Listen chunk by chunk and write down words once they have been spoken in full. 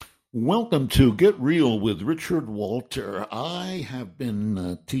Welcome to Get Real with Richard Walter. I have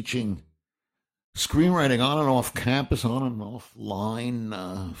been teaching screenwriting on and off campus, on and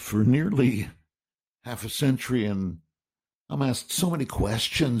offline for nearly half a century, and I'm asked so many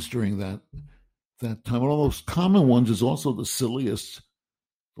questions during that time. One of the most common ones is also the silliest,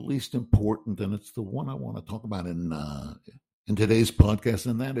 the least important, and it's the one I want to talk about in today's podcast,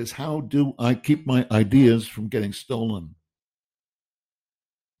 and that is, how do I keep my ideas from getting stolen?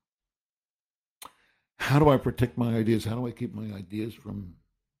 How do I protect my ideas? How do I keep my ideas from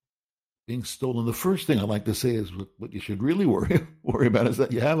being stolen? The first thing I like to say is what you should really worry about is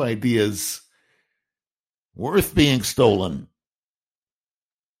that you have ideas worth being stolen.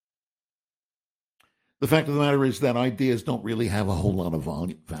 The fact of the matter is that ideas don't really have a whole lot of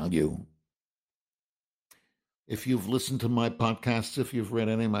value. If you've listened to my podcasts, if you've read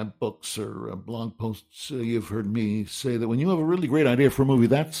any of my books or blog posts, you've heard me say that when you have a really great idea for a movie,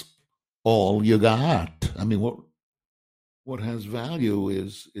 that's all you got. I mean, what has value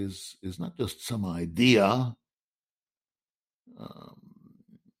is not just some idea.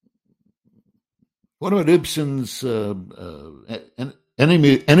 What about Ibsen's Enemy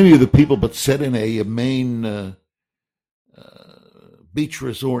of the People, but set in a Maine beach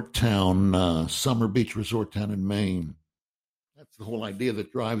resort town, summer beach resort town in Maine? That's the whole idea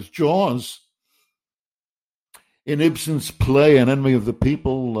that drives Jaws. In Ibsen's play, An Enemy of the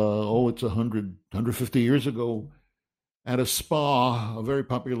People, it's 150 years ago, at a spa, a very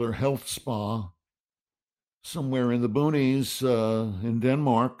popular health spa, somewhere in the boonies in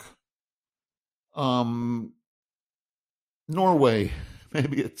Denmark. Norway,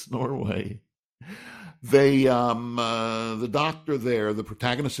 maybe it's Norway. They, the doctor there, the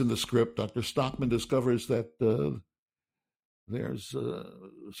protagonist in the script, Dr. Stockman, discovers that there's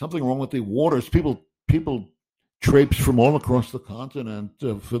something wrong with the waters. People traipse from all across the continent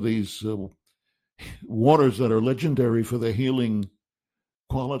for these waters that are legendary for their healing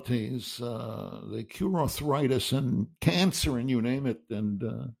qualities. They cure arthritis and cancer and you name it. And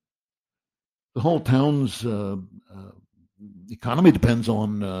the whole town's economy depends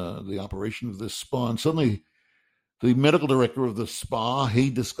on the operation of this spa. And suddenly the medical director of the spa, he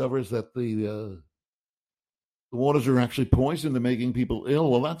discovers that the waters are actually poisoned and making people ill.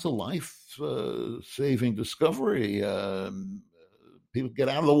 Well, that's a life-saving discovery. People get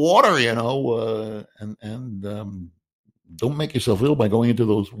out of the water, and don't make yourself ill by going into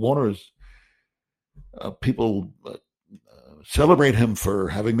those waters. People celebrate him for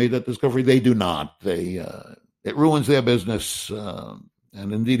having made that discovery. They do not. It ruins their business, and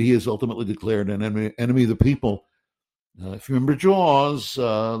indeed, he is ultimately declared an enemy of the people. If you remember Jaws,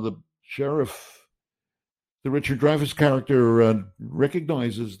 the sheriff, the Richard Dreyfuss character,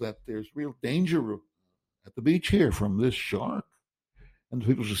 recognizes that there's real danger at the beach here from this shark. And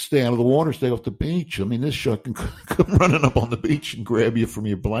people should stay out of the water, stay off the beach. I mean, this shark can come running up on the beach and grab you from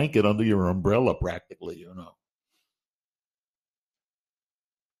your blanket under your umbrella, practically,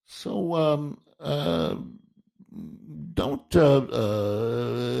 So, don't,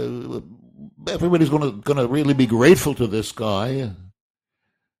 everybody's going to really be grateful to this guy,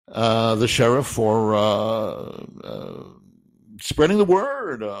 the sheriff, for spreading the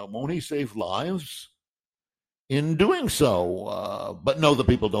word. Won't he save lives in doing so? But no, the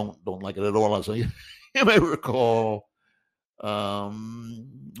people don't like it at all. So you may recall, they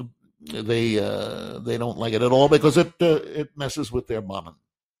don't like it at all because it messes with their bottom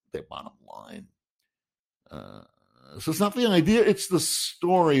line. So it's not the idea; it's the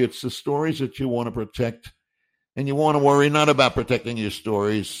story. It's the stories that you want to protect. And you want to worry not about protecting your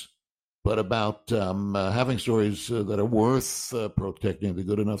stories, but about having stories that are worth protecting. They're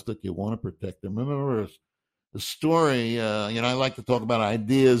good enough that you want to protect them. Remember the story, I like to talk about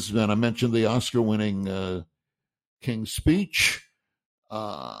ideas, and I mentioned the Oscar-winning King's Speech.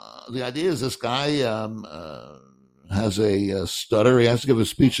 The idea is this guy has a stutter. He has to give a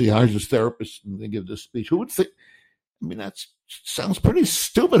speech. So he hires his therapist, and they give this speech. Who would think? I mean, that sounds pretty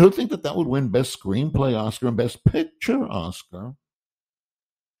stupid. Who'd think that would win Best Screenplay Oscar and Best Picture Oscar?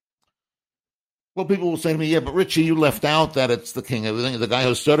 Well, people will say to me, yeah, but Richie, you left out that it's the king of the guy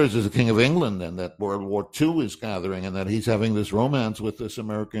who stutters is the king of England, and that World War II is gathering, and that he's having this romance with this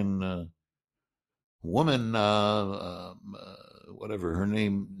American woman, whatever her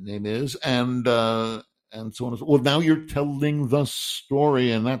name is, and so on. And so, well, now you're telling the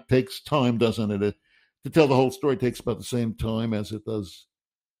story, and that takes time, doesn't it? To tell the whole story takes about the same time as it does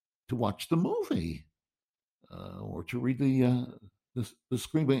to watch the movie or to read the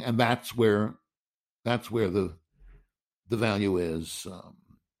screenplay, and that's where the value is.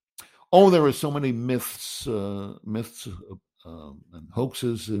 There are so many myths and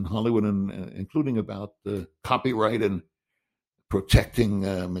hoaxes in Hollywood, and including about copyright and protecting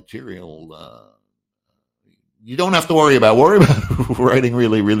material. You don't have to worry about writing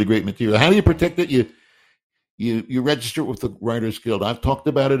really, really great material. How do you protect it? You register with the Writers Guild. I've talked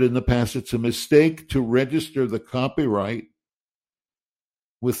about it in the past. It's a mistake to register the copyright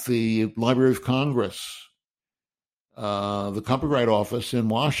with the Library of Congress, the Copyright Office in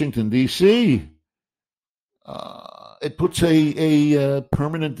Washington, D.C. It puts a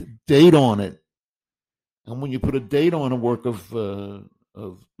permanent date on it. And when you put a date on a work of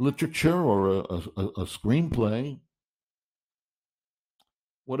literature or a screenplay,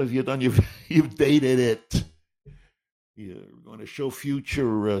 what have you done? You've dated it. You're going to show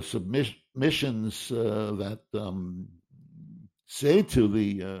future submissions that say to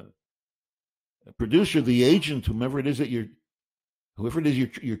the producer, the agent, whoever it is you're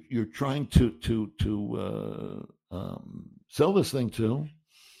trying to sell this thing to.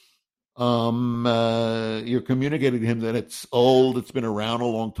 You're communicating to him that it's old, it's been around a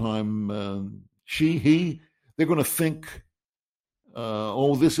long time. They're going to think,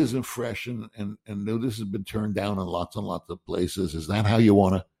 this isn't fresh, and this has been turned down in lots and lots of places. Is that how you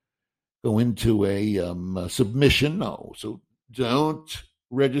want to go into a submission? No. So don't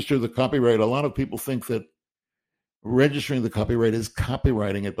register the copyright. A lot of people think that registering the copyright is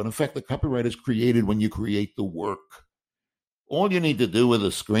copywriting it, but in fact, the copyright is created when you create the work. All you need to do with a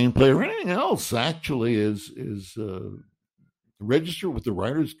screenplay or anything else actually is register with the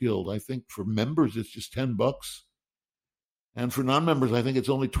Writers Guild. I think for members it's just $10, and for non-members I think it's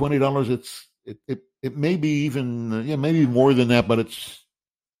only $20. It may be even maybe more than that, but it's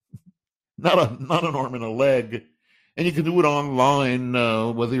not an arm and a leg, and you can do it online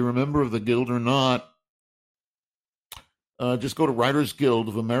whether you're a member of the guild or not. Just go to Writers Guild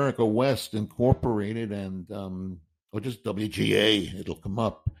of America West Incorporated and or just WGA, it'll come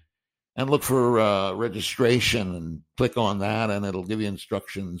up, and look for registration and click on that, and it'll give you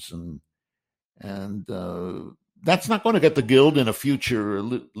instructions, and that's not going to get the guild in a future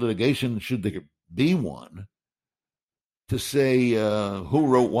litigation, should there be one, to say who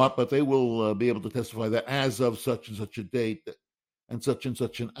wrote what, but they will be able to testify that as of such and such a date and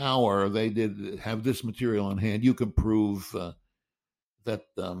such an hour, they did have this material on hand. You can prove that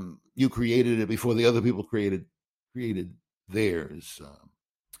you created it before the other people created theirs.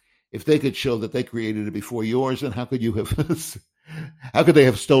 If they could show that they created it before yours, then how could they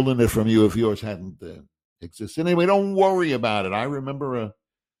have stolen it from you if yours hadn't existed? Anyway, don't worry about it. I remember a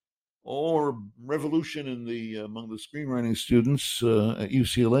revolution among the screenwriting students at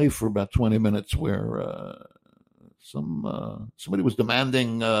UCLA for about 20 minutes, where somebody was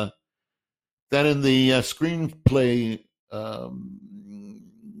demanding that in the screenplay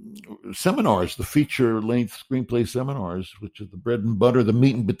seminars, the feature-length screenplay seminars, which is the bread and butter, the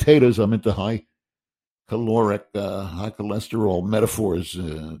meat and potatoes. I'm into high caloric, high cholesterol metaphors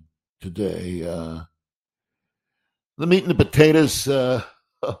today. The meat and the potatoes of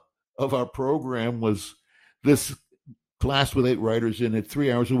our program was this class with 8 writers in it,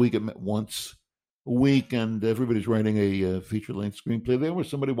 3 hours a week. It met once a week, and everybody's writing a feature-length screenplay. There was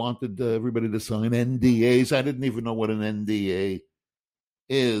somebody wanted everybody to sign NDAs. I didn't even know what an NDA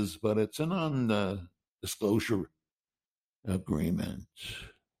is, but it's a non-disclosure agreement.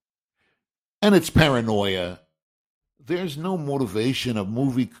 And it's paranoia. There's no motivation of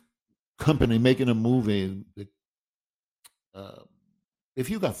movie company making a movie. If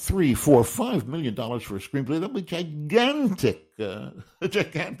you got $3, $4, $5 million for a screenplay, that'd be a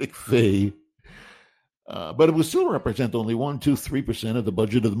gigantic fee. But it would still represent only 1%, 2%, 3% of the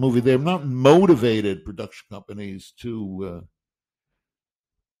budget of the movie. They're not motivated, production companies, to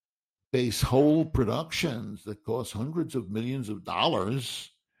base whole productions that cost hundreds of millions of dollars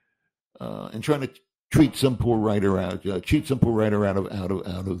and trying to cheat some poor writer out of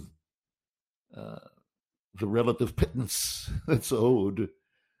the relative pittance that's owed.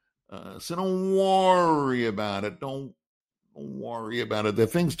 So don't worry about it. Don't worry about it. There are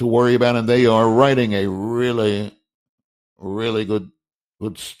things to worry about, and they are writing a really, really good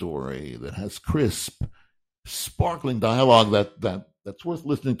story that has crisp, sparkling dialogue that's worth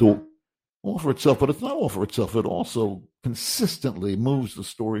listening to all for itself, but it's not all for itself. It also consistently moves the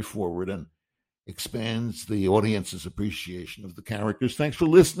story forward and expands the audience's appreciation of the characters. Thanks for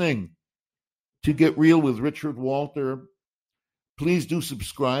listening to Get Real with Richard Walter. Please do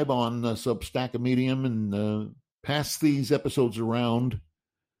subscribe on Substack, a Medium, and pass these episodes around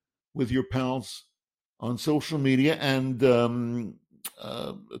with your pals on social media, and come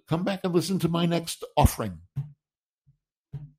back and listen to my next offering.